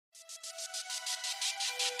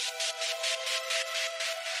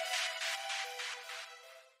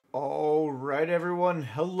Alright everyone,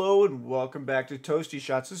 hello and welcome back to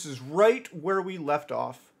ToastyShots. This is right where we left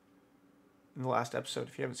off in the last episode.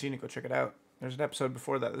 If you haven't seen it, go check it out. There's an episode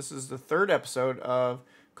before that. This is the third episode of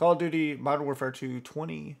Call of Duty Modern Warfare 2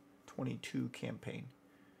 2022 campaign.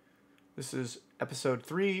 This is episode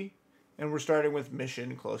 3, and we're starting with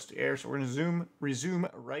mission close to air. So we're going to resume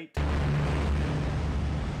right.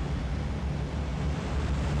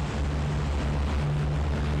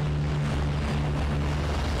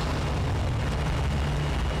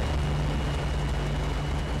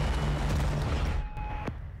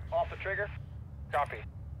 Trigger. Copy.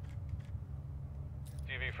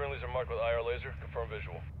 TV friendlies are marked with IR laser. Confirm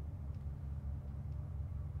visual.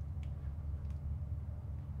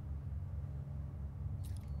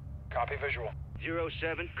 Copy visual.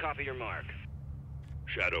 07, copy your mark.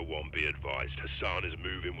 Shadow 1, be advised. Hassan is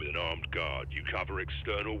moving with an armed guard. You cover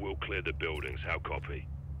external, we'll clear the buildings. How copy?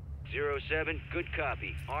 07, good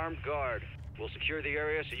copy. Armed guard. We'll secure the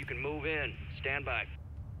area so you can move in. Stand by.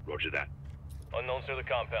 Roger that. Unknowns near the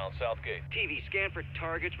compound, south gate. TV, scan for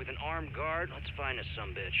targets with an armed guard. Let's find this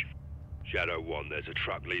sumbitch. Shadow 1, there's a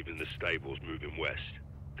truck leaving the stables moving west.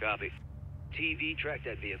 Copy. TV, track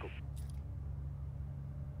that vehicle.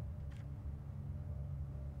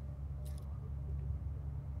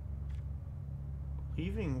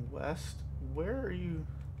 Leaving west? Where are you?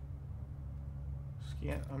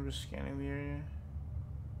 I'm just scanning the area.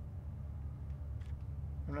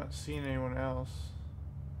 I'm not seeing anyone else.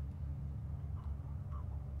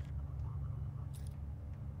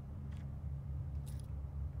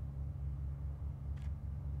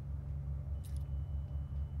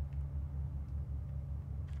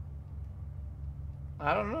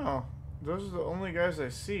 I don't know. Those are the only guys I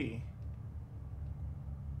see.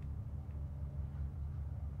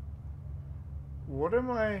 What am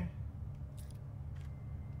I?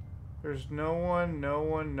 There's no one.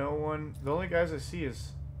 The only guys I see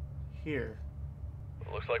is here.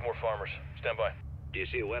 Looks like more farmers. Stand by. Do you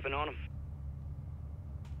see a weapon on them?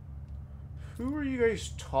 Who are you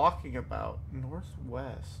guys talking about?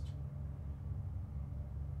 Northwest.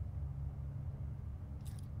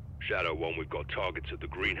 Shadow 1, we've got targets at the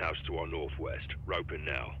greenhouse to our northwest. Roping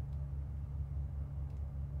now.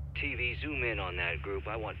 TV, zoom in on that group.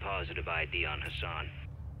 I want positive ID on Hassan.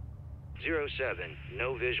 07,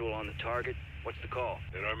 no visual on the target. What's the call?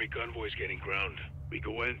 An army convoy's getting ground. We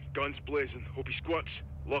go in, guns blazing. Hope he squats.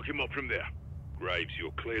 Lock him up from there. Graves,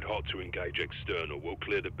 you're cleared hot to engage external. We'll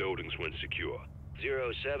clear the buildings when secure.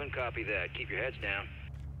 07, copy that. Keep your heads down.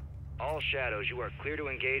 All shadows, you are clear to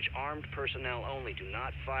engage armed personnel only. Do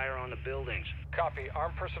not fire on the buildings. Copy.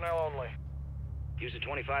 Armed personnel only. Use the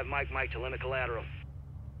 25 mic to limit collateral.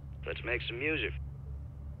 Let's make some music.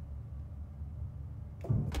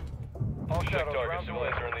 All shadows, targets and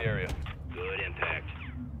laser in the area. Good impact.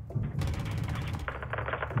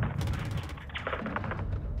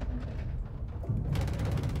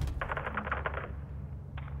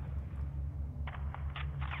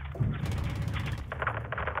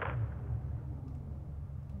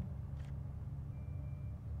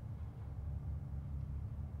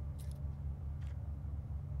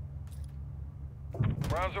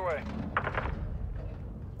 Rounds away.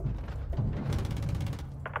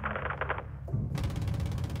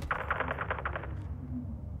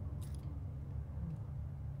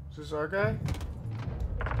 Is this our guy?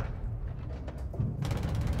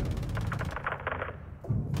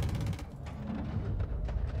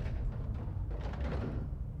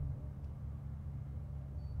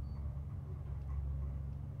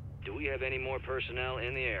 Do we have any more personnel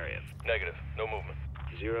in the area? Negative. No movement.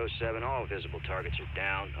 07, all visible targets are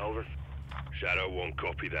down. Over. Shadow 1,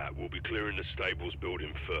 copy that. We'll be clearing the stables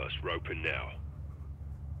building first. Roping now.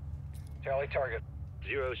 Tally target.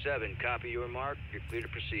 07, copy your mark. You're clear to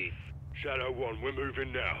proceed. Shadow 1, we're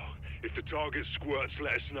moving now. If the target squirts,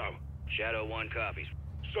 let us know. Shadow 1 copies.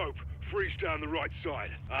 Soap, freeze down the right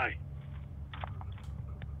side. Aye.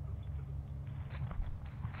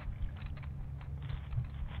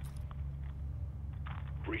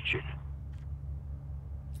 Reaching.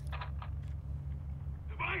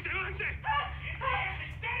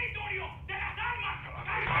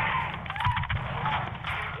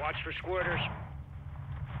 Watch for squirters.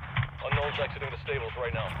 Unknowns exiting the stables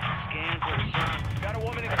right now. Scan for Hassan. Got a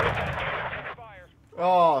woman in contact. Fire.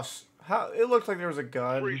 Oh, how it looked like there was a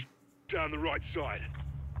gun. Freeze down the right side.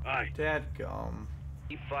 Aye. Dadgum.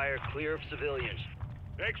 Keep fire clear of civilians.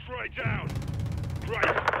 X-ray down. Great.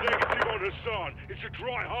 Negative on Hassan. It's a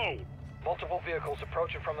dry hole. Multiple vehicles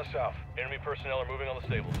approaching from the south. Enemy personnel are moving on the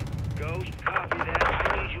stables. Ghost, copy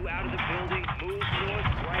that. I need you out of the building. Move north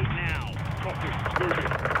right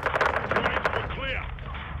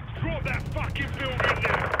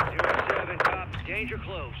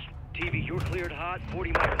hot,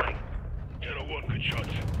 40 Mike. Shadow 1, good shots.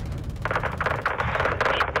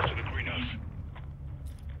 What's in the greenhouse?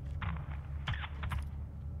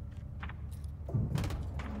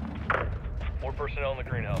 More personnel in the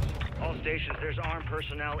greenhouse. All stations, there's armed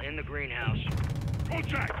personnel in the greenhouse.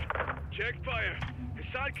 Contact! Check fire.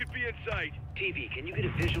 Hassan could be inside. TV, can you get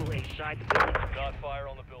a visual inside the building? Not fire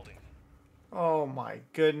on the buildings. Oh my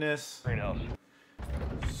goodness. Greenhouse.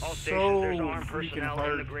 All stations, So there's armed freaking personnel in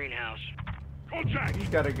the hard. greenhouse. Contact! He's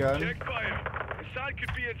got a gun. Check fire. Hassan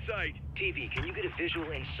could be inside. TV, can you get a visual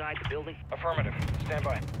inside the building? Affirmative. Stand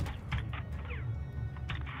by.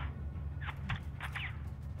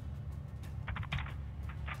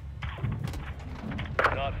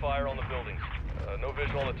 Not fire on the buildings. No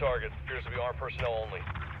visual on the target. Appears to be armed personnel only.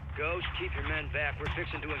 Ghost, keep your men back. We're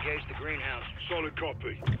fixing to engage the greenhouse. Solid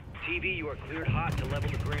copy. TV, you are cleared hot to level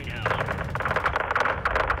the greenhouse.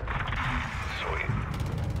 Sweet.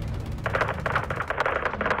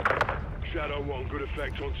 Shadow 1, good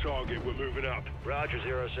effect on target. We're moving up. Roger,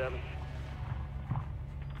 07.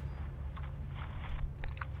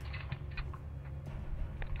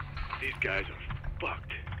 These guys are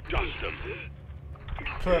fucked. Dust them.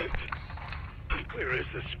 Huh. Where is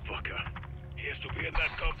this fucker? He has to be in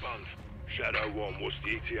that compound. Shadow 1, what's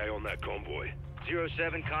the ETA on that convoy?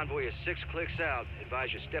 07, convoy is 6 clicks out.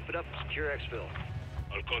 Advise you step it up and secure exfil.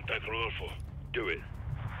 I'll contact Rodolfo. Do it.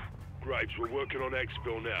 Graves, we're working on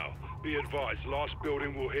exfil now. Be advised, last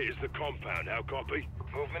building we'll hit is the compound. How copy?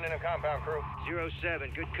 Movement in the compound, crew.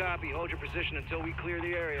 07, good copy. Hold your position until we clear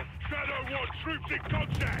the area. Shadow 1, troops in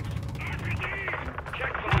contact! RPG!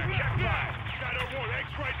 Check fire, check fire! Shadow 1,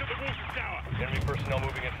 X-rays at the water tower! Enemy personnel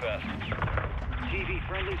moving in fast. TV,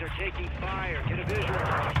 friendlies are taking fire. Get a visual.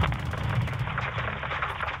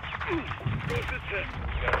 What's this hit?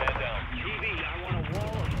 You got a man down. TV, I want a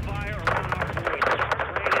wall of fire around our boys. Start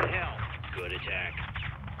raining hell. Good attack.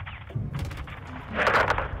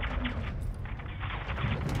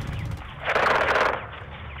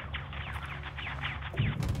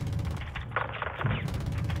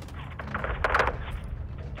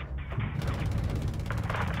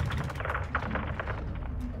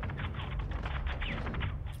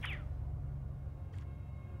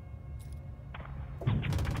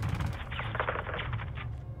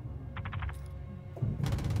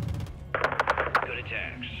 Good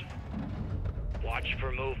attacks. Watch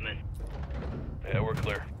for movement. Yeah, we're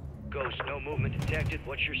clear. Ghost, no movement detected.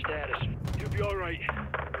 What's your status? You'll be alright.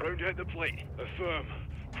 Round at the plate. Affirm.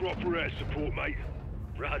 Proper air support, mate.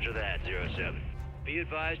 Roger that, 07. Be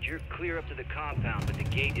advised you're clear up to the compound, but the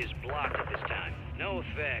gate is blocked at this time. No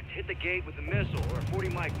effect. Hit the gate with a missile or a 40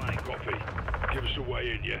 mic. Copy. Give us a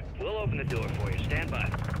way in, yeah? We'll open the door for you. Stand by.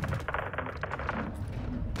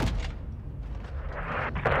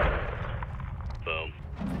 Boom.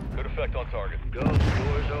 Good effect on target. Ghost,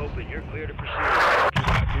 doors open. You're clear to proceed.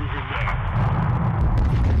 Moving now.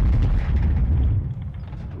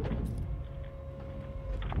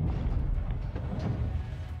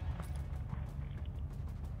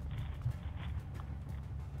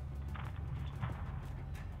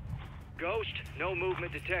 Ghost, no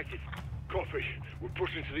movement detected. Copy. We're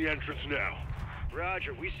pushing to the entrance now.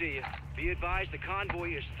 Roger, we see you. Be advised the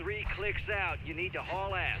convoy is 3 clicks out. You need to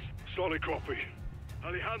haul ass. Solid copy.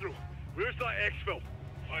 Alejandro, where's that exfil?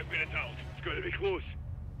 5 minutes out. It's going to be close.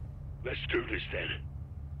 Let's do this then.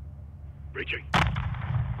 Reaching.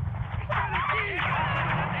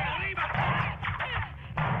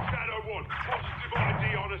 Shadow 1, positive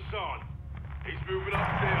ID on Hassan. He's moving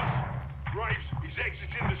upstairs. Graves, he's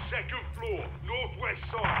exiting the 2nd floor, northwest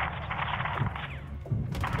side.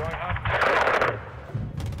 Going hot.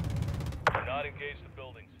 Do not engage the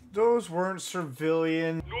buildings. Those weren't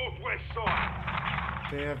civilian. Northwest side.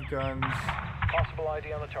 They have guns. Possible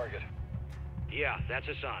ID on the target. Yeah, that's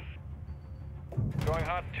Hassan. Going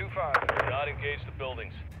hot, 2-5. Do not engage the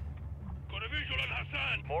buildings. Got a visual on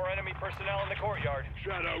Hassan. More enemy personnel in the courtyard.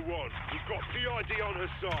 Shadow 1, we've got PID on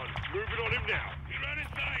Hassan. Moving on him now. He ran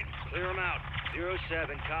inside. Clear him out.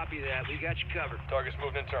 07, copy that. We got you covered. Target's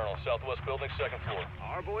moved internal. Southwest building, 2nd floor.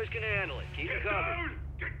 Our boys can handle it. Keep it Get covered. down!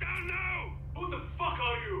 Get down now! Who the fuck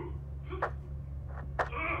are you?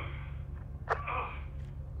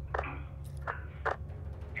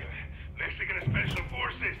 Mexican Special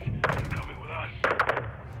Forces. They're coming with us.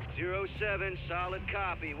 07, solid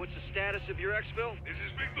copy. What's the status of your exfil? This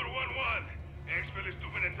is Victor 1-1. Exfil is 2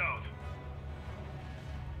 minutes out.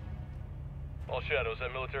 All shadows,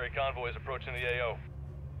 that military convoy is approaching the AO.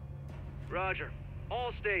 Roger.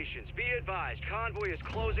 All stations, be advised. Convoy is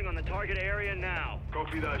closing on the target area now.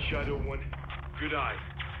 Copy that, Shadow 1. Good eye.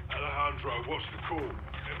 Alejandro, what's the call?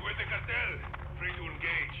 With the cartel. Free to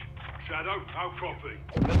engage. Shadow, how copy?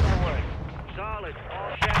 Missile alert. Solid.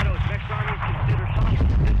 All shadows. Mex Army is considered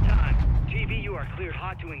hostile this time. TV, you are cleared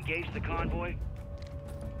hot to engage the convoy.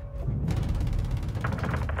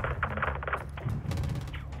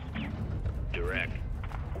 Direct.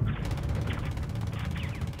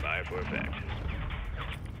 Fire for effect.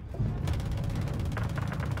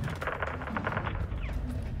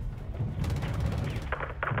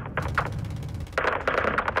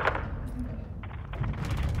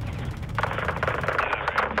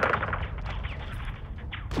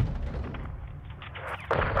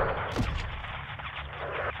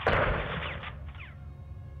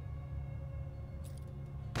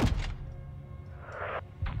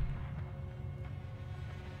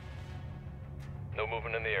 No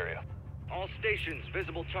movement in the area. All stations,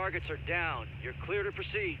 visible targets are down. You're clear to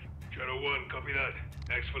proceed. Shadow 1, copy that.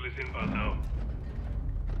 Exfil is inbound now.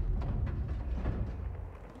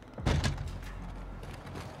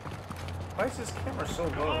 Why is this camera so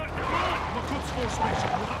low? I'm a good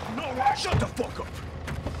sportsman. No, shut the fuck up.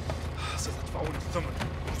 Se va un estómago.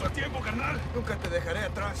 Nuestro tiempo, carnal. Nunca te dejaré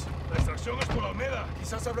atrás. La extracción es por Almeda.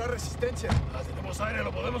 Quizás habrá resistencia. Tenemos aire,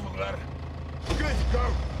 lo podemos lograr. Good,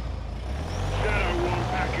 go. Shadow 1,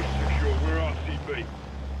 package secure. We're RCB.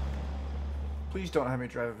 Please don't have me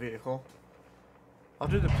drive a vehicle. I'll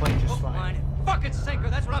do the plane just fine. Line. Fucking sinker,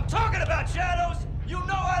 that's what I'm talking about, Shadows! You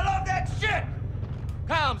know I love that shit!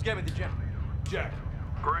 Comms, get me the gym. Jack.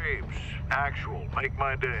 Graves, actual, make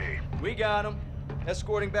my day. We got him.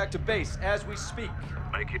 Escorting back to base as we speak.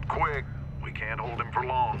 Make it quick. We can't hold him for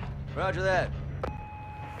long. Roger that.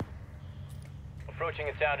 Approaching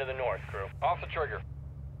a town to the north, crew. Off the trigger.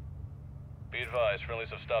 Be advised, friendlies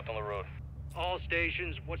have stopped on the road. All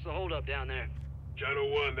stations, what's the holdup down there?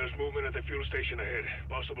 Shadow 1, there's movement at the fuel station ahead.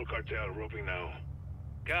 Possible cartel, roping now.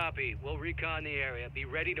 Copy. We'll recon the area. Be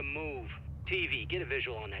ready to move. TV, get a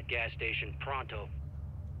visual on that gas station. Pronto.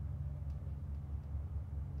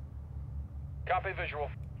 Copy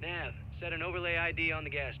visual. Nav, set an overlay ID on the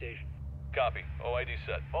gas station. Copy. OID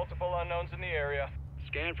set. Multiple unknowns in the area.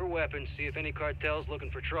 Scan for weapons, see if any cartel's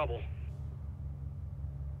looking for trouble.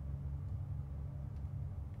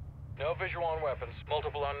 No visual on weapons.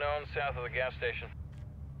 Multiple unknowns south of the gas station.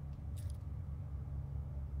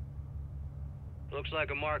 Looks like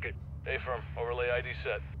a market. A-firm. Overlay ID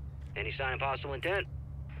set. Any sign of hostile intent?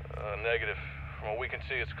 Negative. From what we can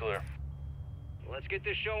see, it's clear. Let's get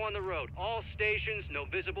this show on the road. All stations, no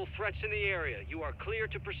visible threats in the area. You are clear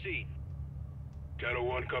to proceed. Shadow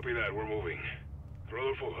 1, copy that. We're moving.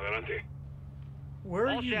 Rodolfo, adelante. Where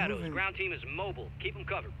are All you shadows, moving? ground team is mobile. Keep them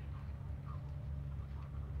covered.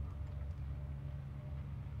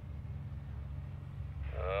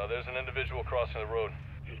 There's an individual crossing the road.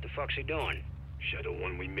 What the fuck's he doing? Shadow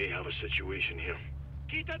 1, we may have a situation here.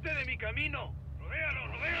 Quítate de mi camino!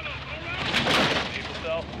 Rodéalo, rodéalo, Vehicle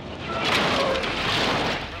south.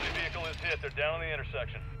 Friendly vehicle is hit. They're down on the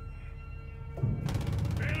intersection.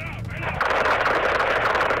 Vela, vela!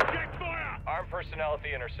 Check fire! Armed personnel at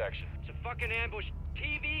the intersection. It's a fucking ambush.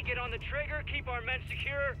 TV, get on the trigger, keep our men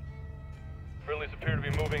secure. Friendlies appear to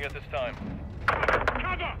be moving at this time.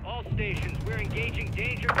 Cover! All stations, we're engaging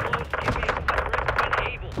danger close. Give me a cover when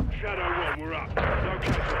able. Shadow 1, we're up. No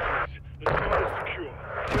casualties. The spot is secure.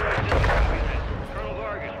 Colonel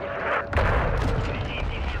Vargas, what's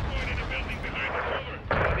your mark? In a building behind the cover.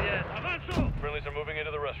 Copy that. Avanzo! Friendlies are moving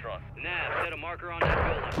into the restaurant. Nav, set a marker on that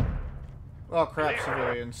building. Oh crap,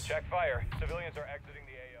 civilians. Check fire. Civilians are exiting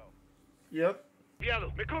the AO. Yep.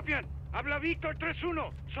 Enviado, me copian. Habla Víctor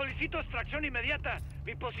 3-1. Solicito extracción inmediata.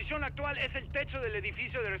 Mi posición actual es el techo del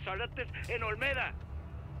edificio de restaurantes en Olmeda.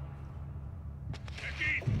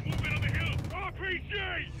 Aquí, moving on the hill.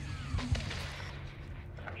 RPG!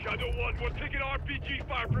 Shadow 1, we're taking RPG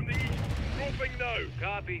fire from the east. Roping now.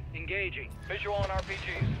 Copy, engaging. Visual on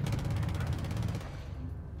RPGs.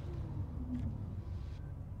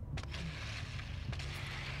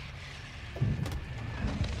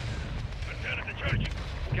 Down at the church.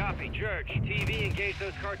 Copy, church. TV, engage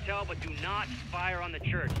those cartel, but do not fire on the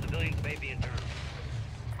church. Civilians may be internal.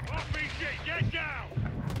 RPG, get down!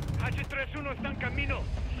 H31 está en camino.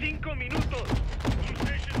 5 minutos. All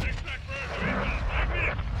stations extract first. 5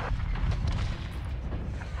 minutes.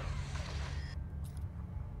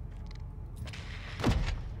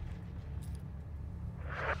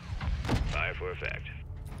 Fire for effect.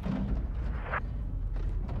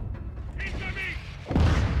 Incoming!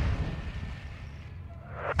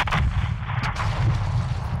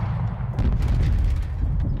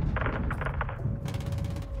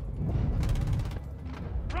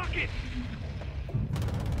 Rocket!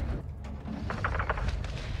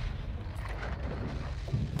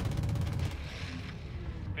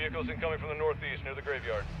 Vehicle vehicles incoming from the northeast near the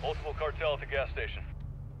graveyard. Multiple cartel at the gas station.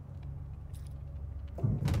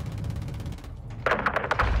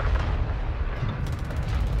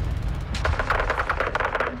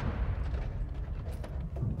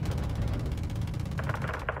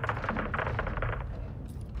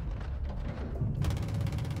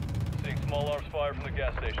 Seeing small arms fire from the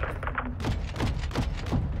gas station.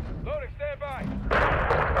 Loading, stand by!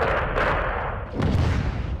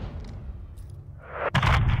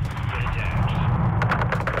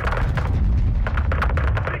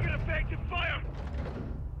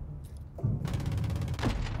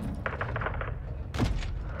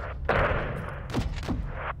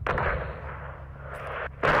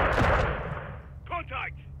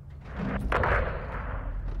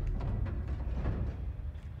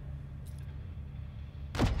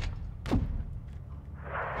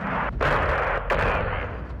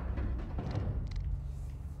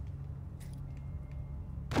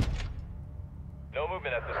 No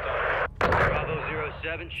movement at this time. Bravo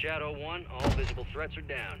 07, Shadow 1, all visible threats are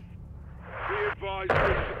down. Be advised,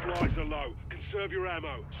 your supplies are low. Conserve your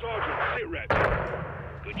ammo. Sergeant, sit rep.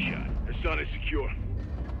 Good shot. Hassan is secure.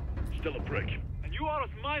 Still a prick. And you are as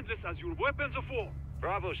mindless as your weapons of war.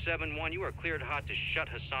 Bravo 7-1, you are cleared hot to shut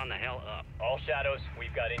Hassan the hell up. All Shadows,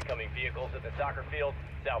 we've got incoming vehicles at the soccer field,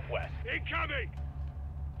 southwest. Incoming!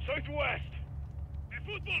 Southwest! The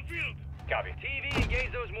football field! Copy. TV,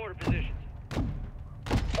 engage those mortar positions.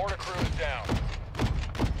 Mortar crew is down.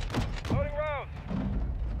 Loading rounds!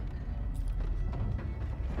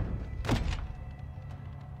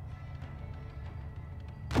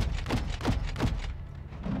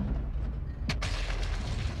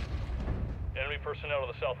 Enemy personnel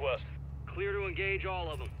to the southwest. Clear to engage all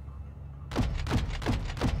of them.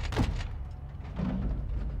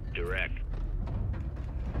 Direct.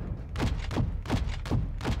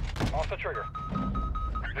 Off the trigger.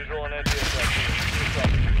 Visual on anti-aircraft.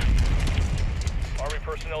 Army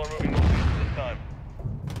personnel are moving northeast at this time.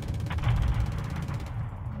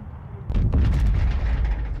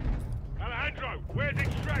 Alejandro, where's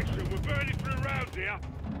extraction? We're burning through rounds here.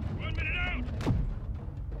 1 minute out!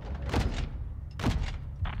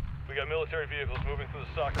 We got military vehicles moving through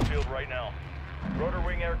the soccer field right now. Rotor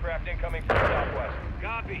wing aircraft incoming from the southwest.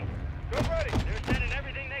 Copy. Good ready. They're sending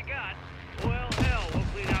everything they got. Well, hell, we'll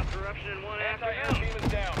clean out corruption in one Anti-air afternoon. team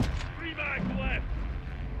is down. 3 bags left.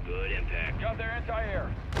 Good impact. Got their anti-air.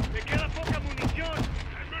 Me queda poca munición.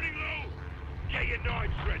 I'm running low. Get your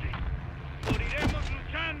knives ready. Moriremos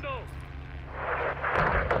luchando.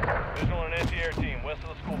 Visual on an anti-air team west of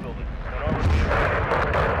the school building. An armored vehicle.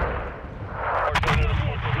 March into the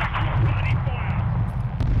school building. Bloody fire.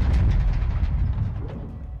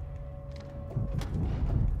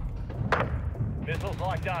 Missiles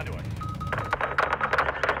locked onto us.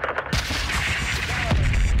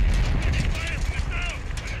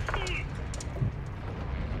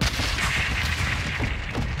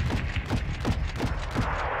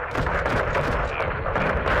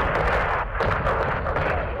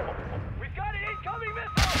 We've got an incoming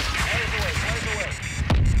missile! Fires away.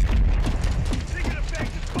 Taking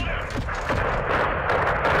effective fire.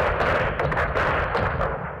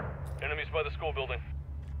 Enemies by the school building.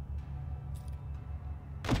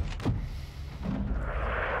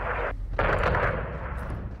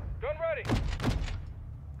 Gun ready!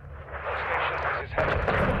 All stations, this is Hatchet.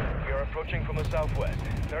 We are approaching from the southwest.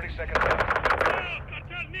 30 seconds left.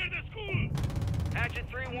 Cartel near the school. Hatchet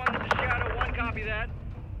 3-1, this is Shadow 1, copy that.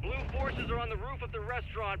 Blue forces are on the roof of the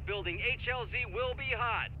restaurant building. HLZ will be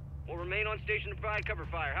hot. We'll remain on station to provide cover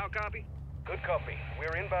fire. How copy? Good copy.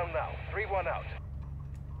 We're inbound now. 3-1 out.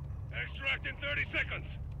 Extract in 30 seconds.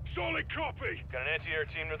 Solid copy. Got an anti-air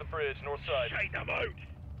team near the bridge, north side. Shake them out.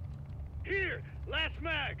 Here, last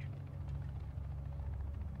mag.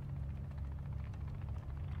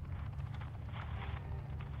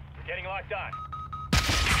 Getting locked on.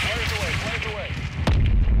 Fires away.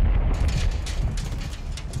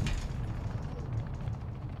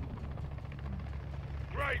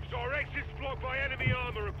 Graves, our exit's blocked by enemy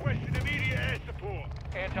armor. Requesting immediate air support.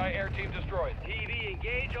 Anti-air team destroyed. TV,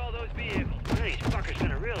 engage all those vehicles. These fuckers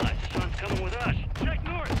gonna realize the sun's coming with us. Check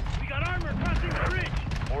north. We got armor crossing the bridge.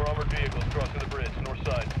 More armored vehicles crossing the bridge, north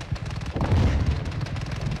side.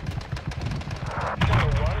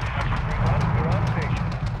 Shadow 1, Hatchet 3-1, we're on station.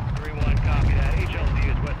 3-1, copy that. HLZ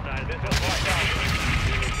is west side of the Missiles locked down.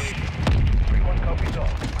 location. 3-1 copies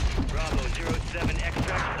all. Bravo 07,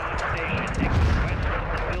 extract is on station. Exit west of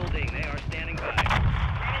the building. They are standing by.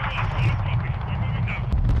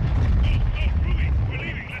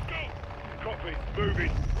 Copy.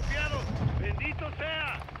 Moving. Copiado. Bendito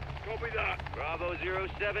sea. Copy that. Bravo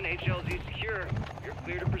 07, HLZ secure. You're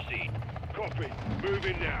clear to proceed. Copy.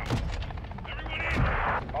 Moving now. Everyone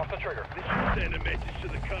in! Off the trigger. This should send a message to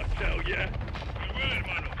the cartel, yeah? We will,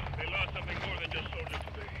 hermano. They lost something more than just soldiers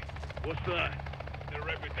today. What's that? Their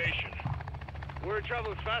reputation. We're in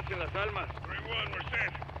trouble fast in Las Almas. 3-1, we're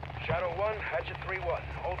set. Shadow 1, Hatchet 3-1.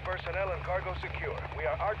 Hold personnel and cargo secure. We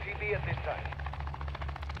are RTB at this time.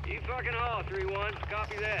 You fucking haul, 3-1.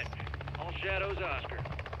 Copy that. All shadows, Oscar.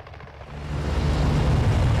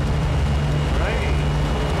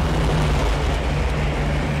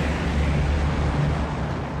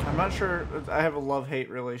 I'm not sure. I have a love-hate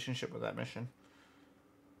relationship with that mission.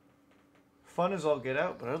 Fun as all get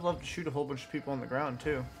out, but I'd love to shoot a whole bunch of people on the ground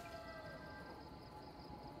too.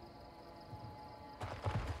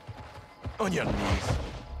 On your knees.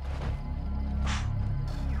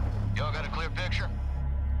 Y'all got a clear picture?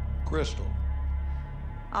 Crystal.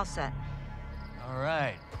 All set. All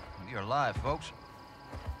right. You're alive, folks.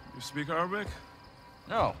 You speak Arabic?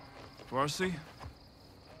 No. Farsi?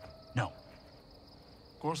 No.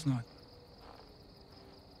 Of course not.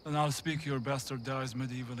 Then I'll speak your bastardized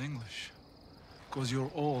medieval English. Because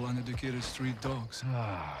you're all uneducated street dogs.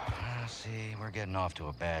 See, we're getting off to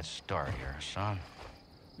a bad start here, son.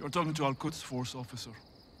 You're talking to Al-Quds Force officer.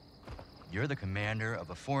 You're the commander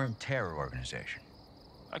of a foreign terror organization.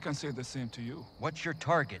 I can say the same to you. What's your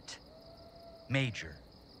target, Major?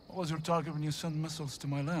 What was your target when you sent missiles to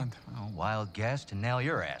my land? Oh, wild guess to nail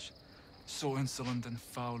your ass. So insolent and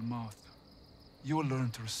foul-mouthed. You will learn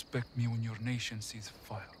to respect me when your nation sees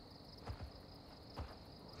fire.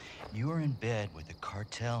 You were in bed with the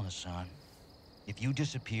cartel, Hassan. If you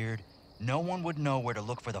disappeared, no one would know where to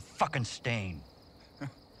look for the fucking stain.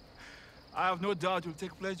 I have no doubt you'll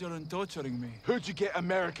take pleasure in torturing me. Who'd you get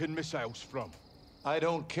American missiles from? I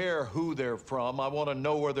don't care who they're from. I want to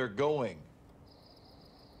know where they're going.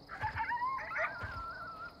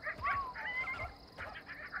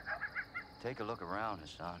 Take a look around,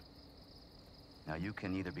 Hassan. Now you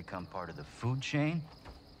can either become part of the food chain,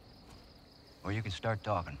 or you can start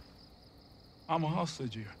talking. I'm a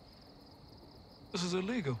hostage here. This is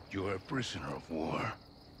illegal. You're a prisoner of war.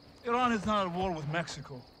 Iran is not at war with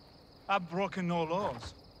Mexico. I've broken no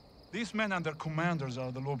laws. These men and their commanders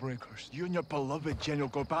are the lawbreakers. You and your beloved General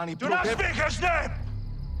Gorbani Do not speak his name!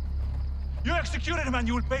 You executed him and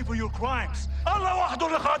you will pay for your crimes. Allah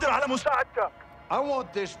wahdu al-qadir ala musa'adak. I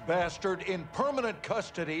want this bastard in permanent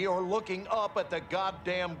custody or looking up at the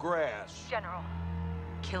goddamn grass. General,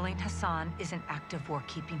 killing Hassan is an act of war.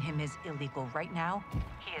 Keeping him is illegal. Right now,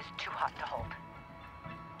 he is too hot to hold.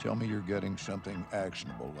 Tell me you're getting something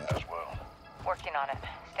actionable, Laswell. Working on it.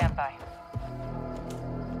 Stand by.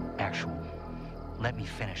 Actual, let me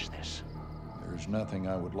finish this. There's nothing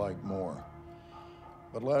I would like more.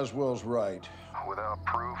 But Laswell's right. Without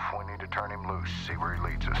proof, we need to turn him loose, see where he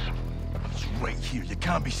leads us. It's right here. You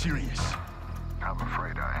can't be serious. I'm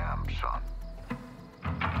afraid I am, son.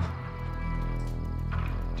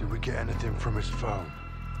 Did we get anything from his phone?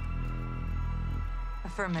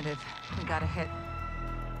 Affirmative. We got a hit.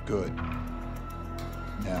 Good.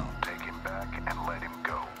 Now, Take him back and let him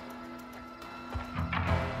go.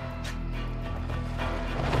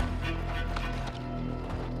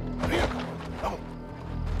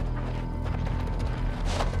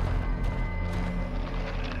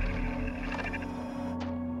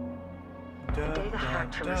 Data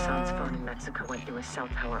hacked from Hassan's phone in Mexico went through a cell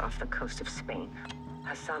tower off the coast of Spain.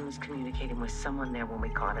 Hassan was communicating with someone there when we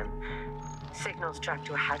caught him. Signals tracked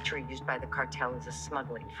to a hatchery used by the cartel as a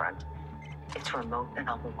smuggling front. It's remote and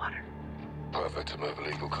on the water. Perfect to move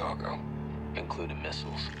illegal cargo, including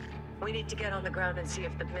missiles. We need to get on the ground and see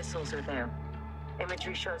if the missiles are there.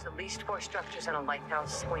 Imagery shows at least 4 structures and a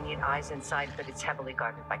lighthouse. We need eyes inside, but it's heavily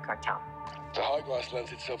guarded by cartel. The high glass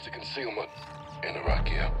lends itself to concealment. In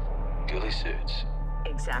Iraqia, ghillie suits.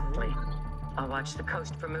 Exactly. I'll watch the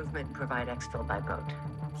coast for movement and provide exfil by boat.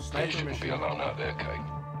 You shouldn't be alone out there, Kate.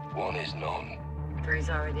 One is none. 3's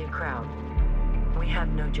already a crowd. We have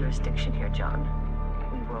no jurisdiction here, John.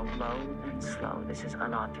 We roll low and slow. This is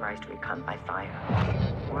unauthorized recon by fire.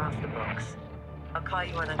 We're off the books. I'll call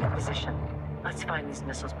you when I'm in position. Let's find these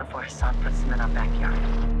missiles before Hassan puts them in our backyard.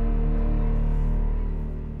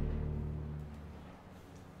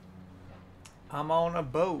 I'm on a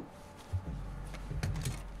boat.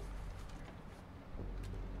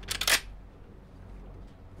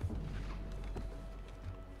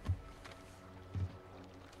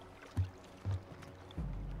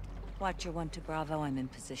 Watcher 1 to Bravo, I'm in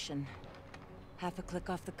position. Half a click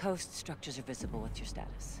off the coast, structures are visible. What's your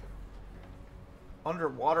status?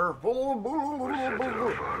 Underwater. We're set to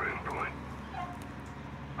a firing point.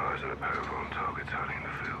 Eyes on a pair of armed targets hiding in the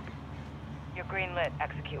field. You're green lit.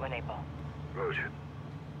 Execute when able. Roger.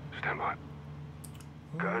 Stand by.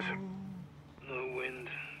 Guys, Low wind,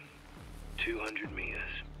 200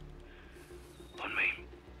 meters. On me.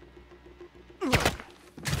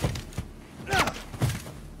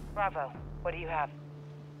 Bravo. What do you have?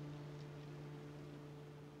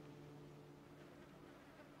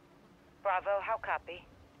 Bravo, how copy?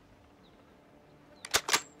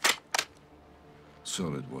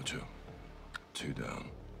 Solid, Watcher. 2 down.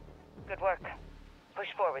 Good work. Push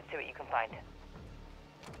forward, see what you can find.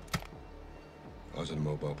 Eyes on the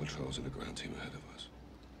mobile patrols and the ground team ahead of us.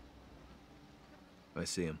 I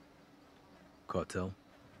see him. Cartel?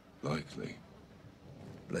 Likely.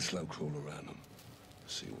 Let's slow crawl around them.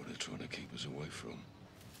 See what they're trying to keep us away from.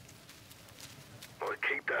 all right,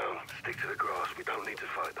 keep down. Stick to the grass. We don't need to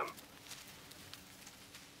fight them.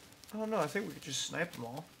 I don't know. I think we could just snipe them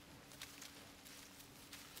all.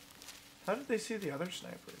 How did they see the other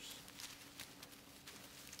snipers?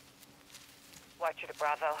 Watcher to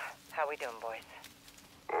Bravo. How we doing, boys?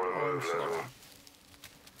 All right, level.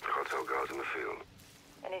 Cartel guards in the field.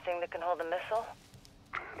 Anything that can hold a missile?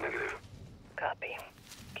 Negative. Copy.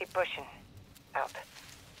 Keep pushing. Out.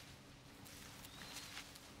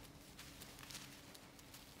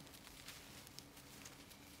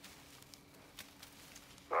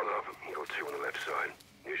 I'll up. You got 2 on the left side.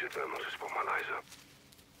 Use your thermal to spot my laser.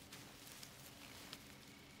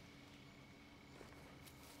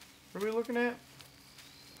 What are we looking at?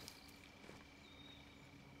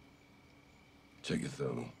 Check your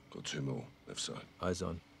thermal. Got 2 more. Left side. Eyes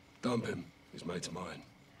on. Dump him. His mate's mine.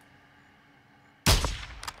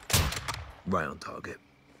 Right on target.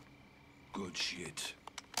 Good shit.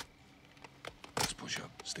 Let's push up.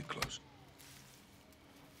 Stick close.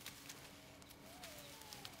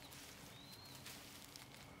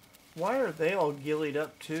 Why are they all gillied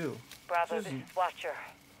up too? Bravo, this is Watcher.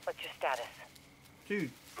 What's your status? Dude,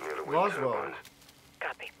 Roswell. Roswell.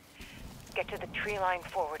 Copy. Get to the tree line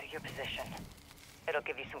forward of your position. It'll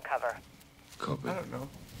give you some cover. Copy. I don't know.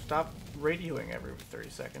 Stop radioing every 30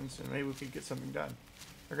 seconds and maybe we could get something done.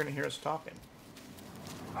 They're gonna hear us talking.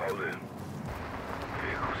 Hold in.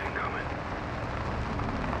 Vehicles incoming.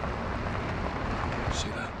 See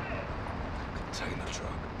that? Container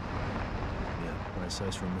truck. Yeah, right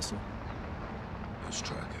size for a missile. Let's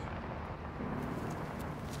track it.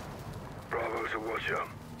 Bravo to Watcher.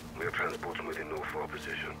 We have transports within North 4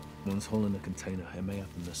 position. One's hauling a container. It may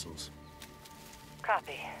have the missiles.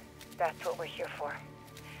 Copy. That's what we're here for.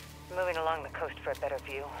 Moving along the coast for a better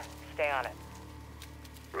view. Stay on it.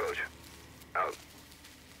 Roger. Out.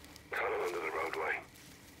 Tunnel under the roadway.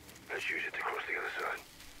 Let's use it to cross the other side.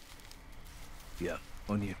 Yeah,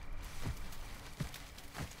 on you.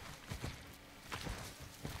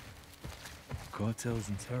 Cartels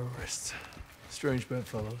and terrorists. Strange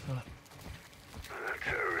bedfellows, huh?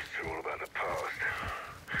 Terrorists are all about the past.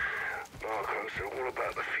 Narcos are all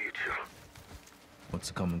about the future. What's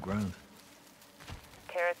the common ground?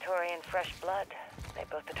 Territory and fresh blood. They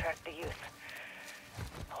both attract the youth.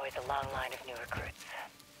 Always a long line of new recruits.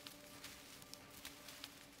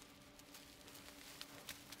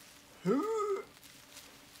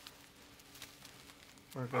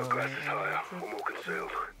 We're Our going glass is higher. We're more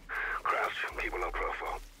concealed. Crouch and keep a low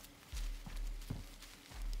profile.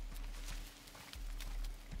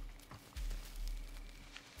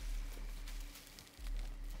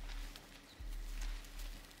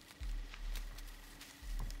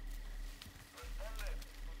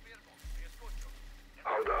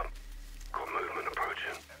 Hold up. Got movement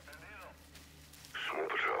approaching. Small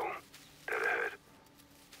patrol. Dead ahead.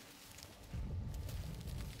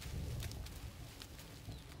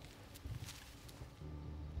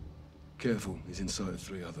 Careful, he's inside of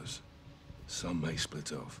 3 others. Some may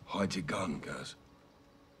split off. Hide your gun, Gaz.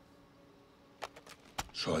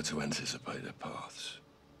 Try to anticipate their paths.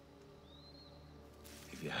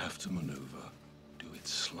 If you have to maneuver, do it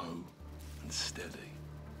slow and steady.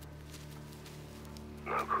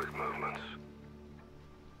 No quick movements.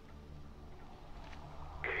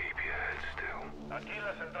 Keep your head still. Aquí la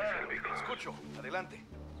It's central. gonna be close. Escucho. Adelante.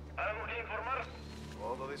 ¿Algo que informar?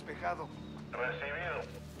 Todo despejado. Recibido.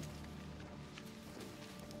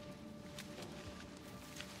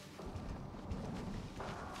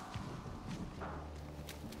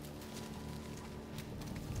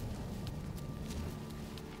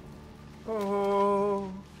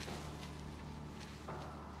 Oh.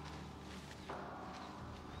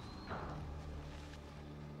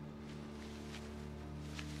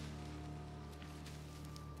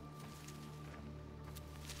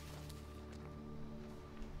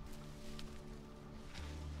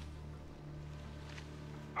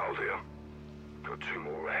 Hold here. Got 2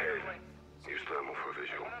 more ahead.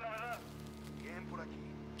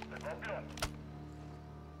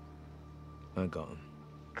 I got him.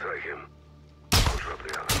 Take him. I'll drop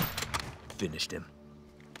the other. Finished him.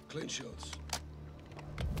 Clean shots.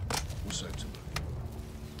 We'll save to move.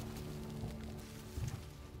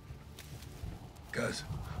 Guys,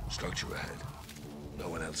 structure ahead. No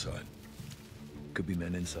one outside. Could be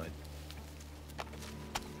men inside.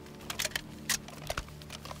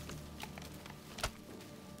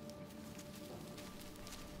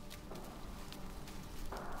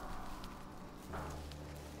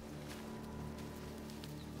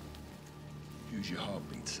 Use your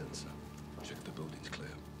heartbeat sensor. Check the building's clear.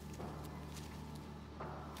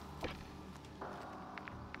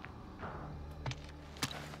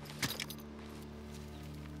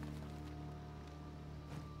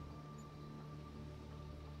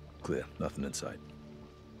 Clear. Nothing inside.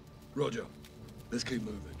 Roger. Let's keep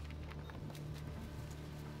moving.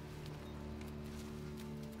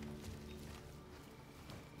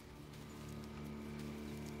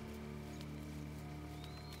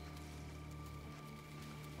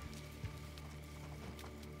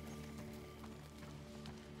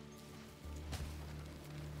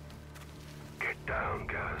 Get down,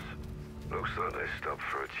 guys. Looks like they stopped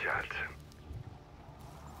for a chat.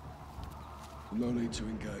 No need to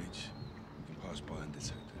engage. We can pass by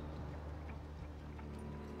undetected.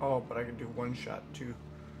 Oh, but I can do one shot, two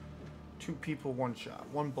people, one shot,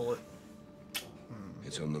 one bullet.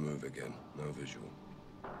 It's on the move again. No visual.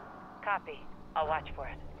 Copy. I'll watch for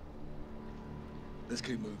it. Let's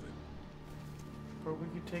keep moving. Or we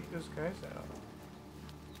could take those guys out.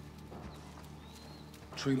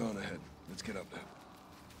 Tree line ahead. Let's get up there.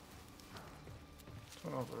 I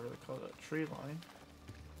don't know if I really call that tree line.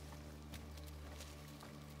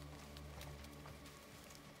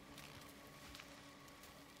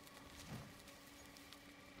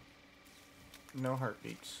 No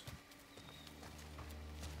heartbeats.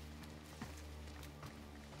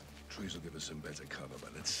 Trees will give us some better cover,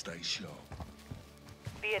 but let's stay sharp.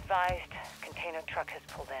 Be advised, container truck has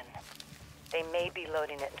pulled in. They may be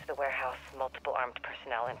loading it into the warehouse. Multiple armed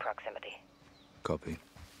personnel in proximity. Copy.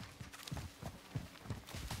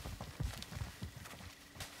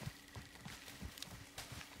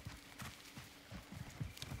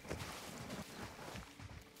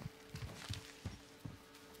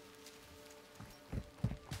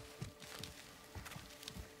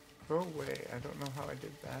 Go away. I don't know how I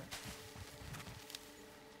did that.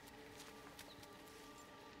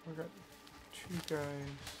 I got two guys.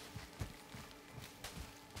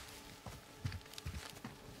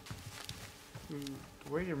 Ooh,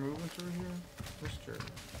 the way you're moving through here, Mr.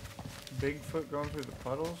 Bigfoot going through the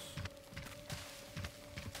puddles.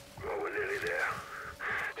 Well, we're nearly there.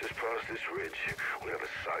 Just past this ridge, we have a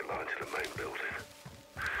sight line to the main building.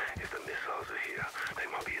 If the missiles are here, they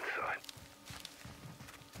might be inside.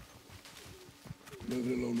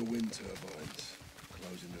 Moving along the wind turbines.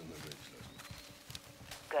 Closing in the ridge, Leslie.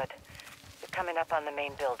 Good. They're coming up on the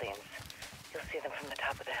main buildings. You'll see them from the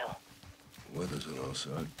top of the hill. Weather's on our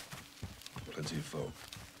side. Plenty of folk.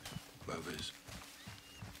 Movers.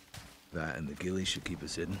 That and the ghillie should keep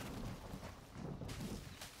us hidden.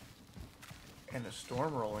 And a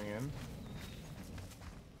storm rolling in.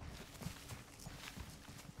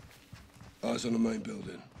 Eyes on the main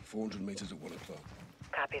building. 400 meters at 1 o'clock.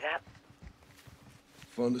 Copy that.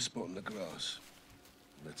 Find a spot in the grass.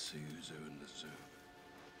 Let's see who's who in the zoo.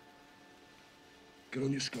 Get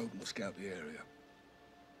on your scope and we'll scout the area.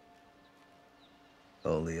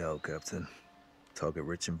 Only hell, Captain.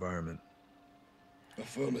 Target-rich environment.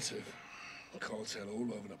 Affirmative. Cartel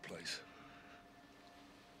all over the place.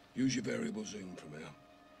 Use your variable zoom from here.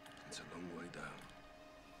 It's a long way down.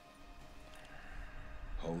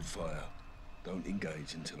 Hold fire. Don't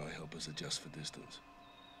engage until I help us adjust for distance.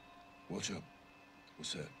 Watch up.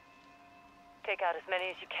 What's that? Take out as many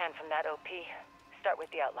as you can from that OP. Start with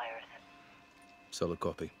the outliers. Solid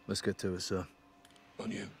copy. Let's get to it, sir.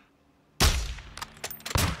 On you.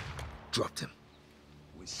 Dropped him.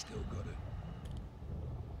 We still got it.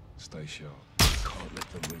 Stay sharp. Can't let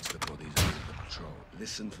them reach the bodies under the patrol.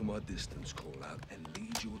 Listen for my distance call out and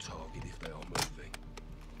lead your target if they are moving.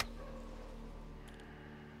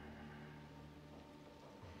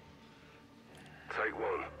 Take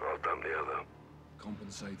one, I'll dump the other.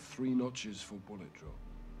 Compensate 3 notches for bullet drop.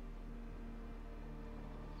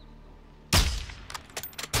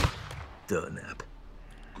 Durnap.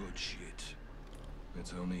 Good shit.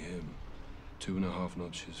 It's only him. 2.5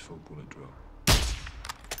 notches for bullet drop.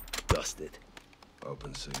 Busted.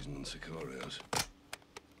 Open season on Sicarios.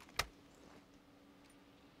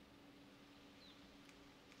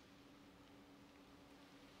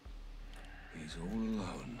 He's all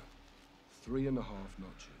alone. 3.5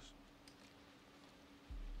 notches.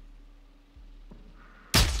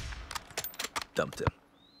 Dumped him.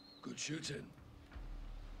 Good shooting.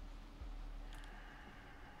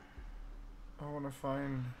 I want to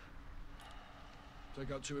find...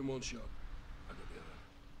 Take out 2 in one shot. I got the other.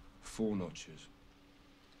 4 notches.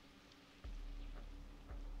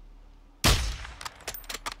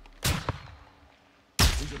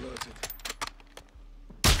 He's alerted.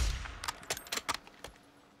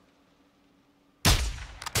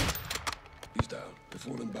 He's down. They're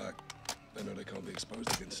falling back. They know they can't be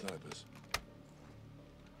exposed against snipers.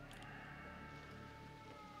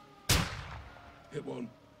 Hit one.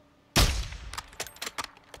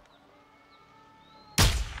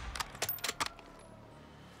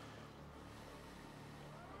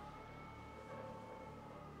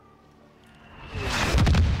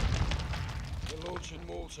 They're launching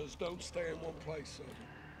mortars. Don't stay in one place, Sergeant.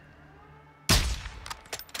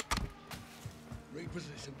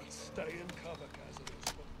 Reposition, but stay in cover, Cassidy.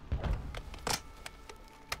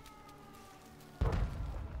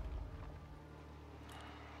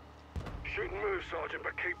 Shoot and move, Sergeant,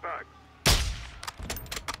 but keep back.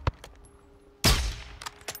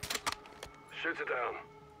 Shooter down.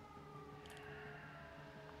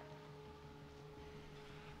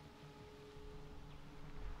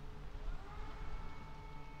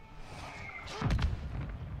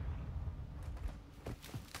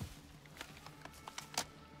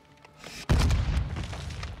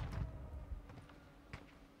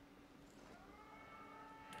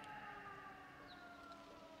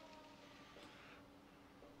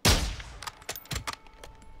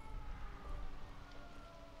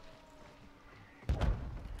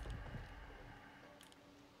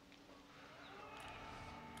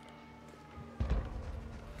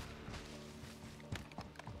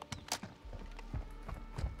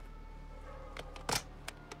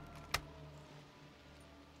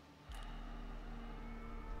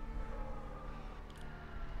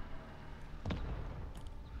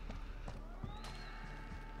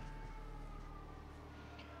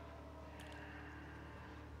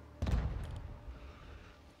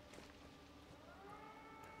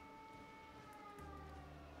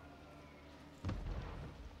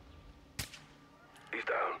 He's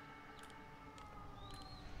down.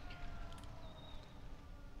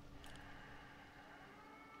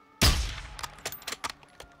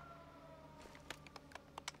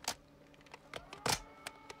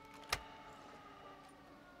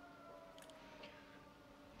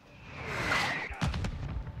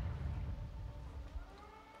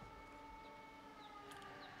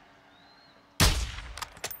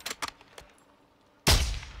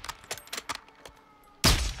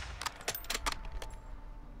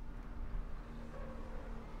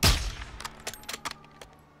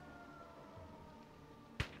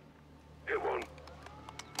 Hit one.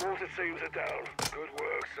 Mortar teams are down. Good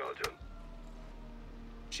work, Sergeant.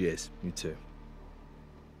 Cheers. You too.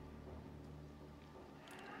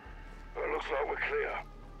 Well, looks like we're clear.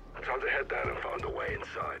 Time to head down and find a way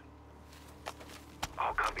inside.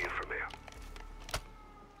 I'll cover you from here.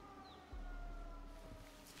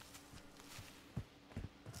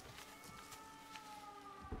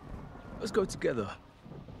 Let's go together.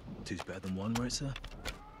 Two's better than one, right, sir?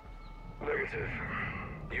 Negative.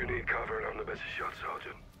 You need cover and I'm the best shot,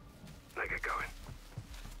 Sergeant. Now get going.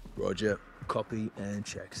 Roger. Copy and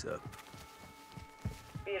check, sir.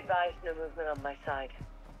 Be advised, no movement on my side.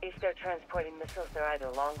 If they're transporting missiles, they're either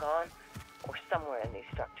long gone or somewhere in these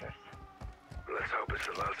structures. Let's hope it's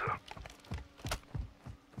the latter.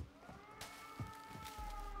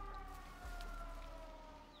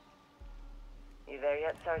 You there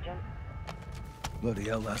yet, Sergeant? Bloody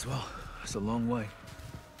hell, Laswell. It's a long way.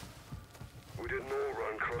 We didn't all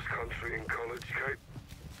run cross-country in college, Kate.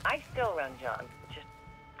 I still run, John. Just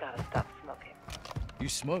gotta stop smoking. You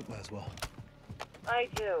smoke, Laswell. I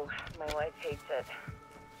do. My wife hates it.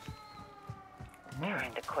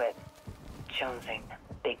 Trying to quit. Jonesing.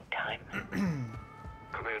 Big time.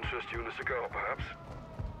 Can I interest you in a cigar, perhaps?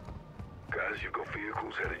 Guys, you've got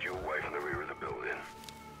vehicles headed your way from the rear of the building.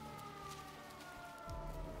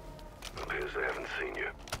 Appears they haven't seen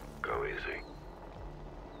you. Go easy.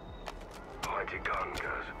 Hide your gun,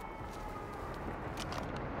 guys.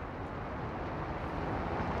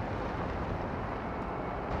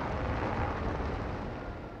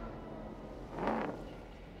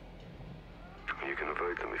 You can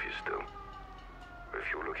avoid them if you still.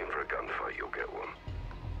 If you're looking for a gunfight, you'll get one.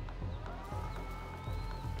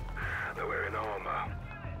 They're wearing armor.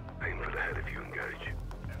 Aim for the head if you engage.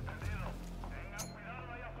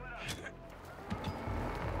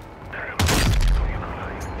 Damn. Got your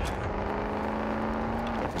grenade.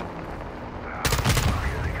 Fuck,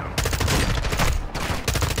 here they come.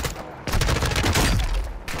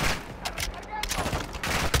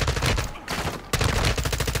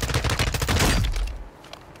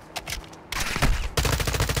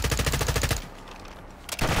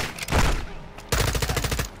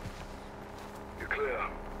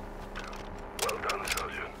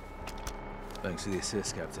 Thanks for the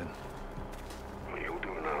assist, Captain. You're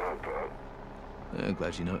doing the hard part. I'm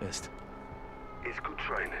glad you noticed. It's good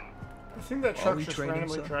training. I think that Are truck's we just training,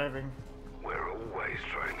 randomly sir? driving. We're always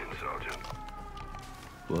training, Sergeant.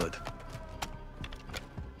 Blood.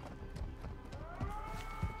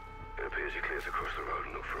 It appears he clears across the road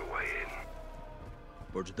and look for a way in.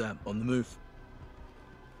 Roger that. On the move.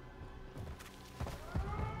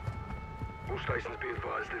 All stations be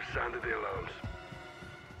advised they've sounded the alarms.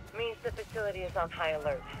 Means the facility is on high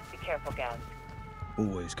alert. Be careful, Gaz.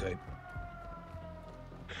 Always, Kate.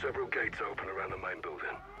 Several gates open around the main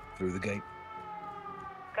building. Through the gate.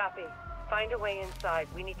 Copy. Find a way inside.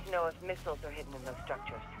 We need to know if missiles are hidden in those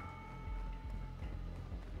structures.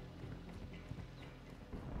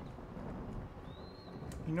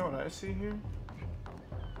 You know what I see here?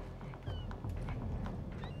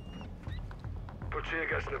 Put tear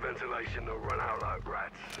gas in the ventilation, they'll run out like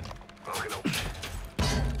rats. Fucking up.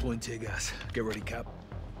 Deploying tear gas. Get ready, Cap.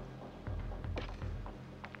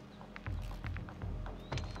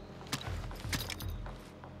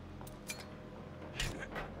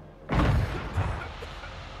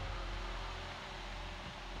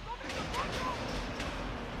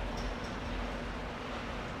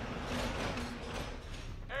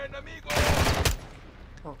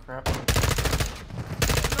 Oh crap.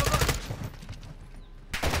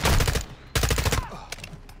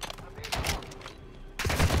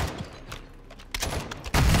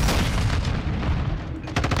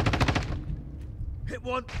 Hit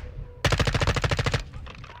one.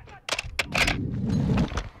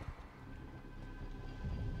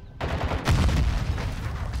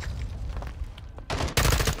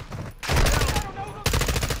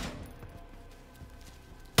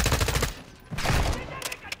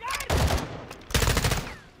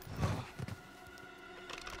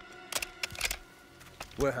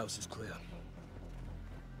 Warehouse is clear.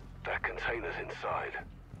 That container's inside.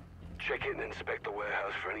 Check it and inspect the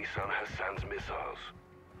warehouse for any Son Hassan's missiles.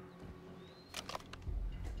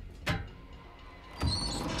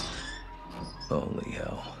 Holy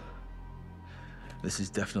hell. This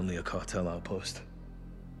is definitely a cartel outpost.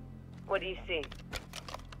 What do you see?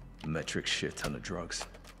 Metric shit ton of drugs.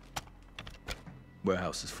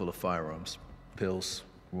 Warehouse is full of firearms, pills,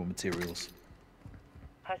 raw materials.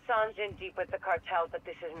 Hassan's in deep with the cartel, but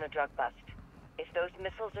this isn't a drug bust. If those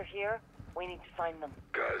missiles are here, we need to find them.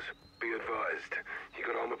 Guys, be advised. You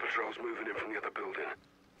got armor patrols moving in from the other building.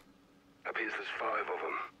 Appears there's 5 of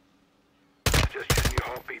them. Just using your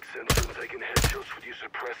heartbeat sensor and taking headshots with your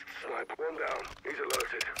suppressed sniper. One down. He's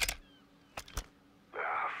alerted.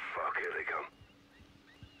 Ah, fuck. Here they come.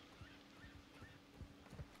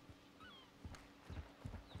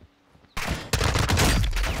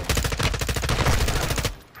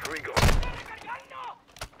 Three gone.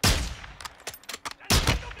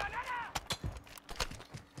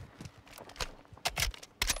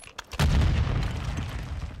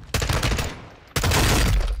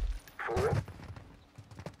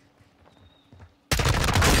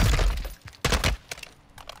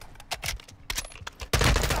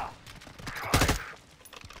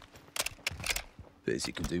 Appears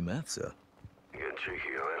you can do math, sir. You getting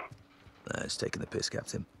cheeky, I am. It's taking the piss,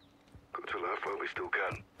 Captain. Got to laugh while we still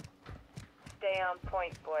can. Stay on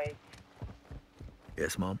point, boys.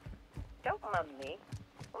 Yes, Mom? Don't mum me.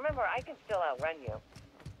 Remember, I can still outrun you.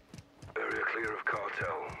 Area clear of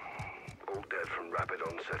cartel. All dead from rapid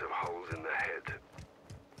onset of holes in the head.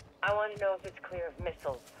 I want to know if it's clear of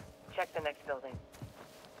missiles. Check the next building.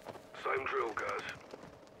 Same drill, guys.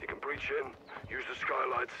 You can breach in, use the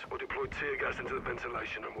skylights, or deploy tear gas into the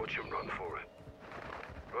ventilation and watch them run for it.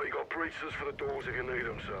 Right, you got breaches for the doors if you need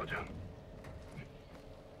them, Sergeant.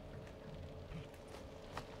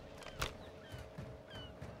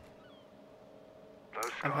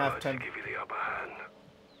 Those I'm half skylights 10. give you the upper hand.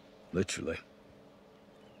 Literally.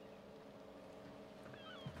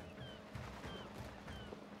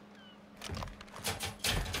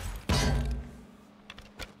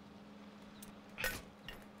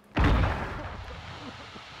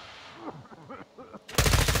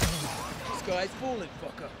 Sky's falling,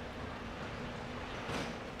 fucker.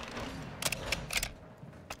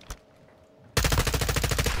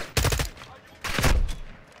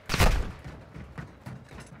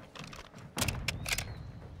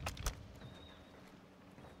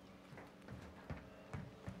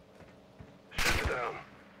 Shoot it down.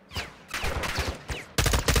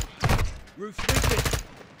 Roof's leaking.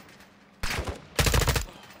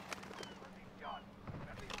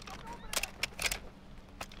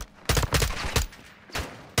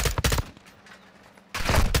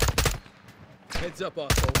 Heads up,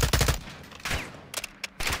 asshole.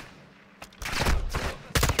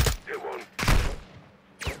 Hit one.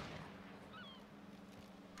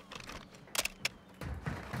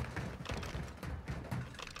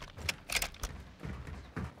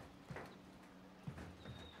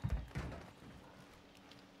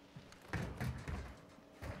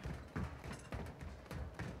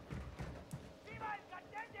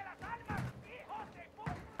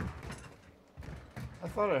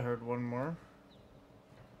 thought I heard one more.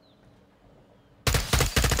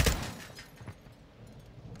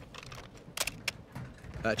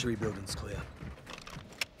 Hatchery building's clear.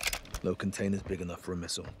 No container's big enough for a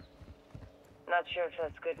missile. Not sure if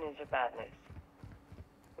that's good news or bad news.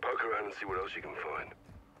 Poke around and see what else you can find.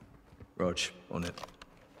 Rog, on it.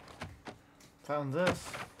 Found this.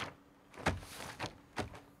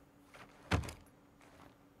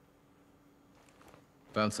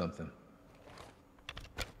 Found something.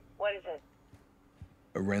 What is it?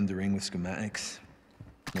 A rendering with schematics.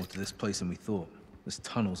 More to this place than we thought. There's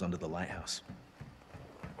tunnels under the lighthouse.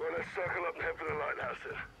 Well, let's circle up and head for the lighthouse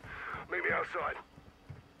then. Meet me outside.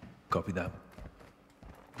 Copy that.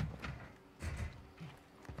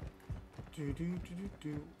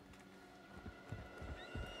 Do.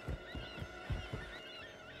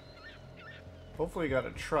 Hopefully he got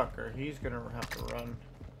a truck, or he's gonna have to run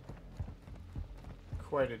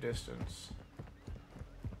quite a distance.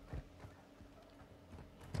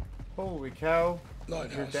 Holy cow!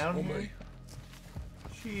 Lighthouse, You're down on here. me.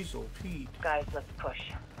 Jeez, oh Pete. Guys, let's push.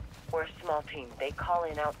 We're a small team. They call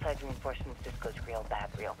in outside reinforcements. This goes real bad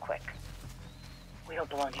real quick. We don't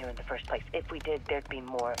belong here in the first place. If we did, there'd be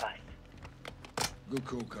more of us. Good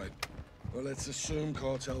call, Kate. Well, let's assume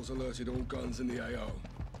cartels alerted all guns in the AO.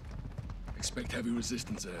 Expect heavy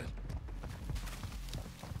resistance ahead.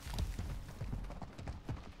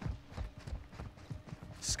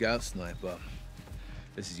 Scout sniper.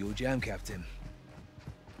 This is your jam, Captain.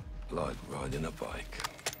 Like riding a bike.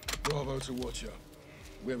 Bravo to Watcher.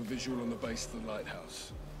 We have a visual on the base of the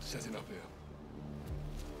lighthouse. Setting up here.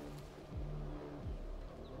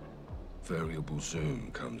 Variable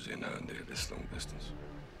zoom comes in handy at this long distance.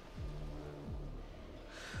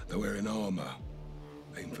 They're wearing armor.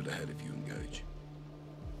 Aim for the head if you engage.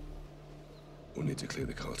 We'll need to clear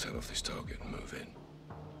the cartel off this target and move in.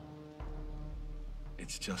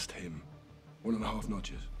 It's just him. 1.5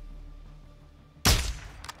 notches.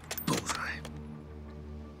 Bullseye.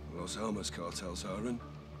 Los Alamos cartel's hiring.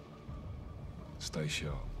 Stay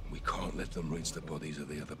sharp. We can't let them reach the bodies of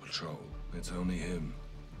the other patrol. It's only him.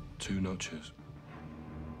 2 notches.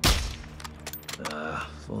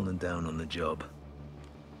 Falling down on the job.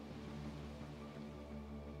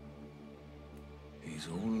 He's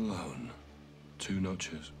all alone. 2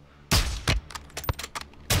 notches.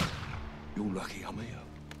 You're lucky I'm here.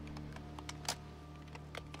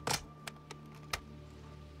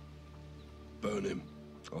 Burn him.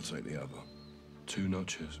 I'll take the other. 2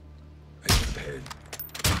 notches. Aim for the head.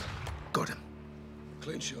 Got him.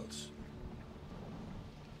 Clean shots.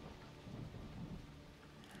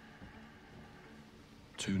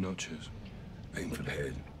 Two notches. Aim for the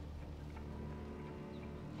head.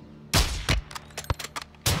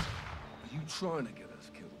 Are you trying to get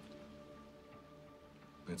us killed?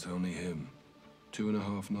 It's only him.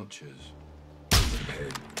 2.5 notches. Aim for the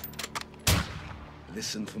head.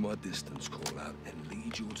 Listen for my distance call out and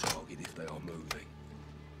lead your target if they are moving.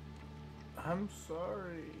 I'm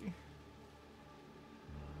sorry.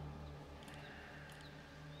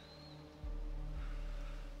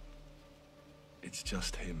 It's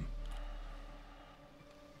just him.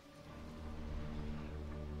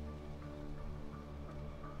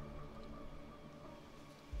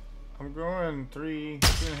 I'm going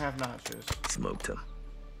 3.5 notches. Smoked him.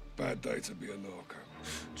 Bad day to be a narco.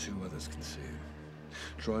 2 others can see him.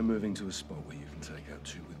 Try moving to a spot where you can take out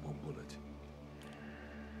 2 with 1 bullet.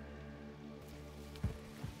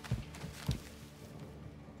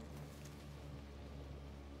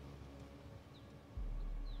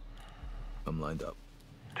 I'm lined up.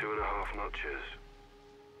 2.5 notches.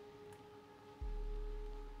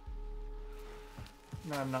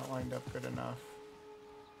 No, I'm not lined up good enough.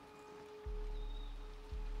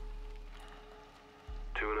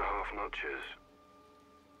 2.5 notches.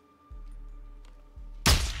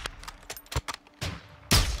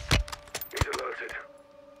 He's alerted.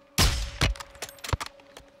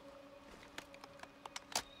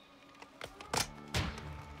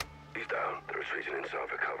 He's down. They're retreating inside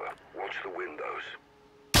for cover. Watch the windows.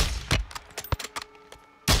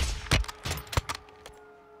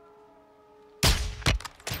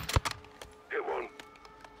 Hit 1.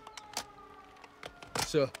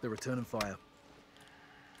 Sir, they're returning fire.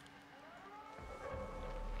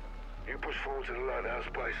 You push forward to the lighthouse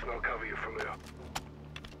base and I'll cover you from here.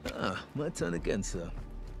 My turn again, sir.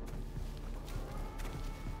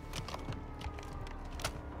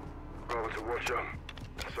 Bravo to Watcher.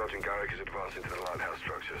 Sergeant Garrick is advancing to the lighthouse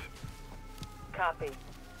structures. Copy.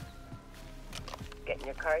 Getting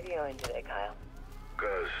your cardio in today, Kyle.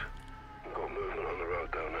 Guys, we've got movement on the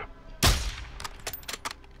road down there.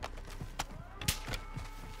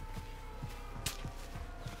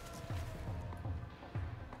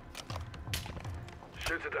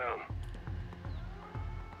 Shooter down.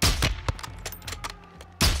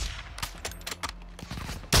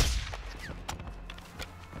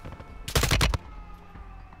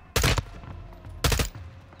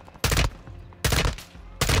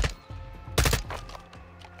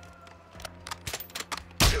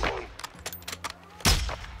 Hit one.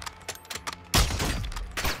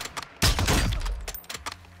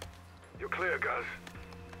 You're clear, guys.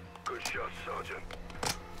 Good shot, Sergeant.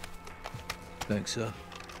 Thanks, sir.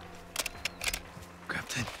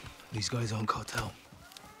 Captain, these guys aren't cartel.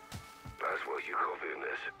 Laswell, you copying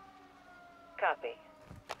this? Copy.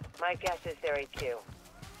 My guess is they're HQ.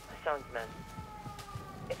 Hassan's men.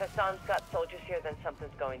 If Hassan's got soldiers here, then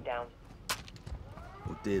something's going down.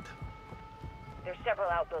 Or did. There's several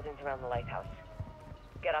outbuildings around the lighthouse.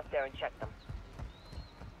 Get up there and check them.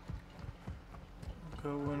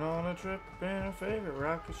 Going on a trip in a favorite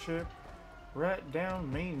rocket ship right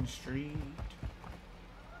down Main Street.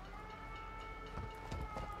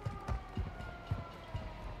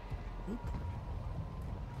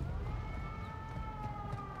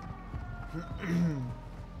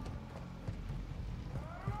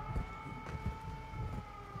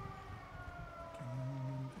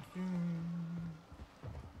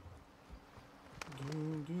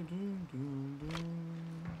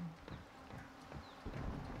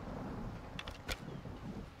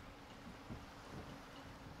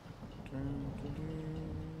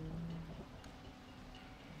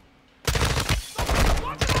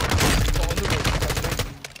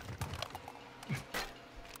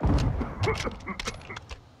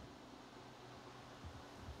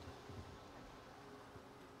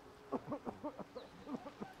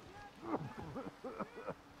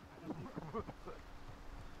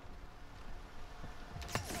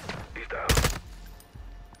 He's down.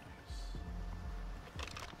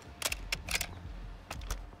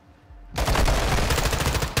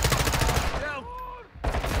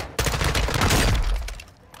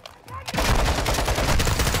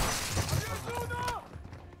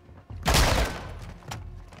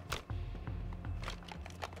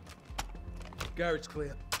 Garage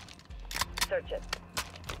clear. Search it.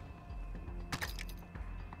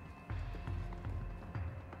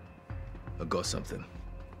 I got something.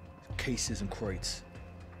 Cases and crates.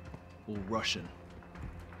 All Russian.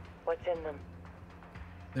 What's in them?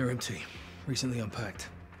 They're empty. Recently unpacked.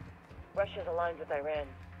 Russia's aligned with Iran.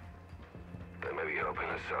 They may be helping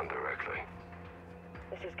Hassan directly.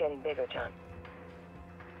 This is getting bigger, John.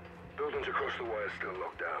 Buildings across the way are still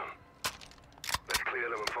locked down. Let's clear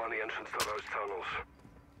them and find the entrance to those tunnels.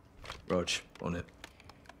 Rog, on it.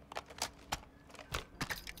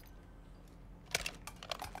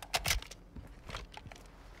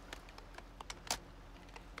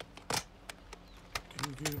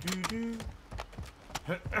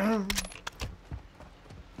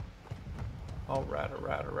 All right, all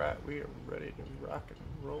right, all right. We are ready to rock and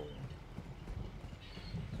roll.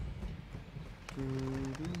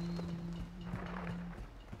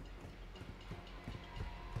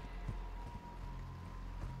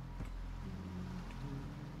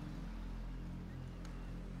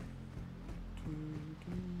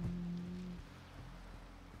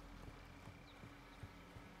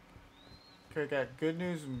 Okay, got good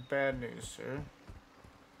news and bad news, sir.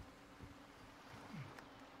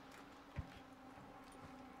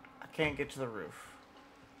 I can't get to the roof.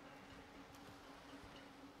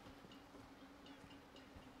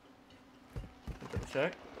 Double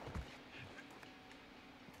check.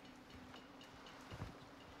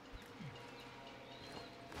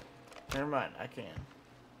 Never mind, I can.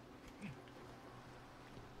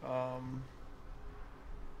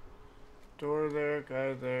 Door there,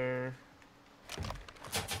 guy there.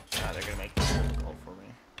 Nah, they're gonna make this difficult for me.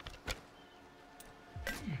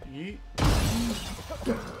 Yeet.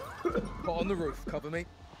 Pot on the roof, cover me.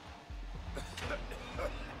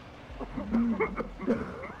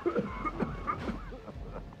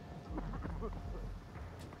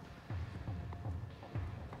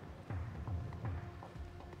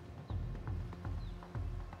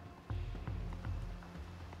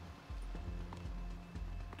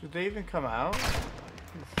 Did they even come out?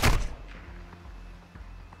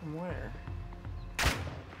 From where?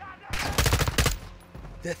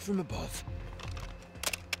 Death from above.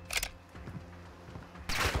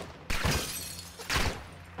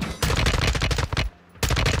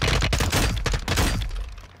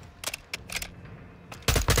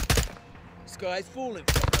 Sky's falling.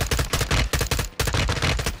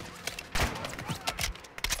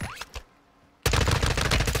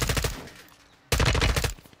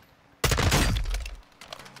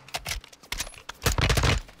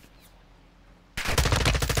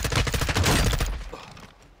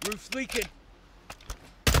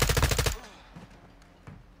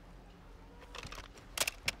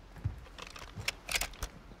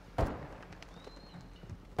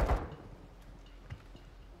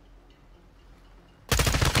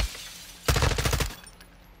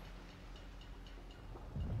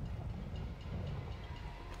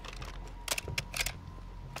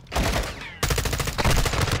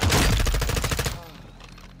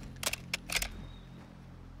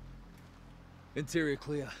 Interior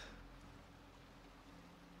clear.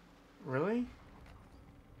 Really?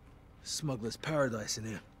 Smuggler's paradise in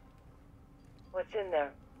here. What's in there?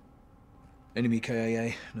 Enemy KAA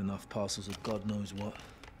and enough parcels of God knows what.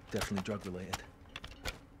 Definitely drug related.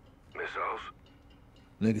 Missiles?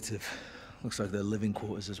 Negative. Looks like they're living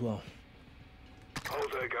quarters as well.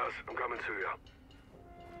 Hold there, guys. I'm coming to you.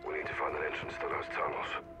 We need to find an entrance to those tunnels.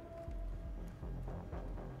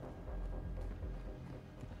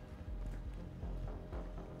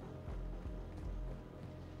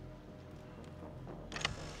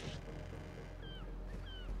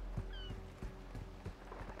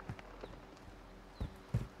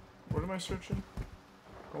 What am I searching?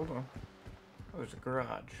 Hold on. Oh, there's a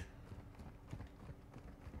garage.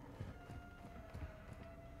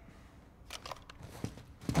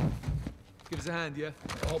 Give us a hand, yeah?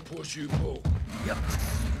 I'll push you, Paul. Yep.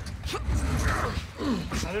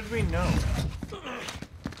 How did we know?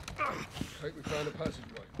 Think we found a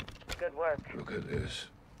passageway. Good work. Look at this.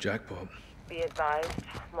 Jackpot. Be advised,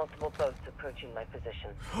 multiple boats approaching my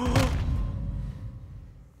position.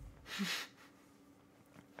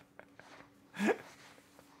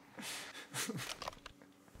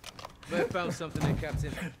 May have found something there,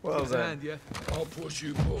 Captain. Well Give us a then. hand, yeah? I'll push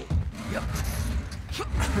you, Paul. Yep.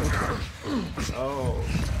 Oh.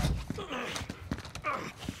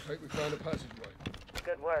 Think we found a passageway.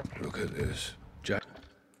 Good work. Look at this. Jack.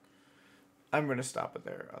 I'm going to stop it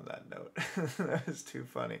there on that note. That was too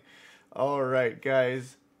funny. All right,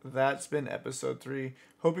 guys. That's been episode 3.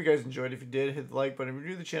 Hope you guys enjoyed. If you did, hit the like button. If you're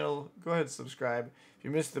new to the channel, go ahead and subscribe. If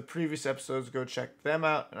you missed the previous episodes, go check them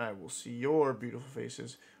out. And I will see your beautiful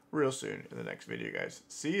faces real soon in the next video, guys.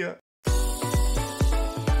 See ya.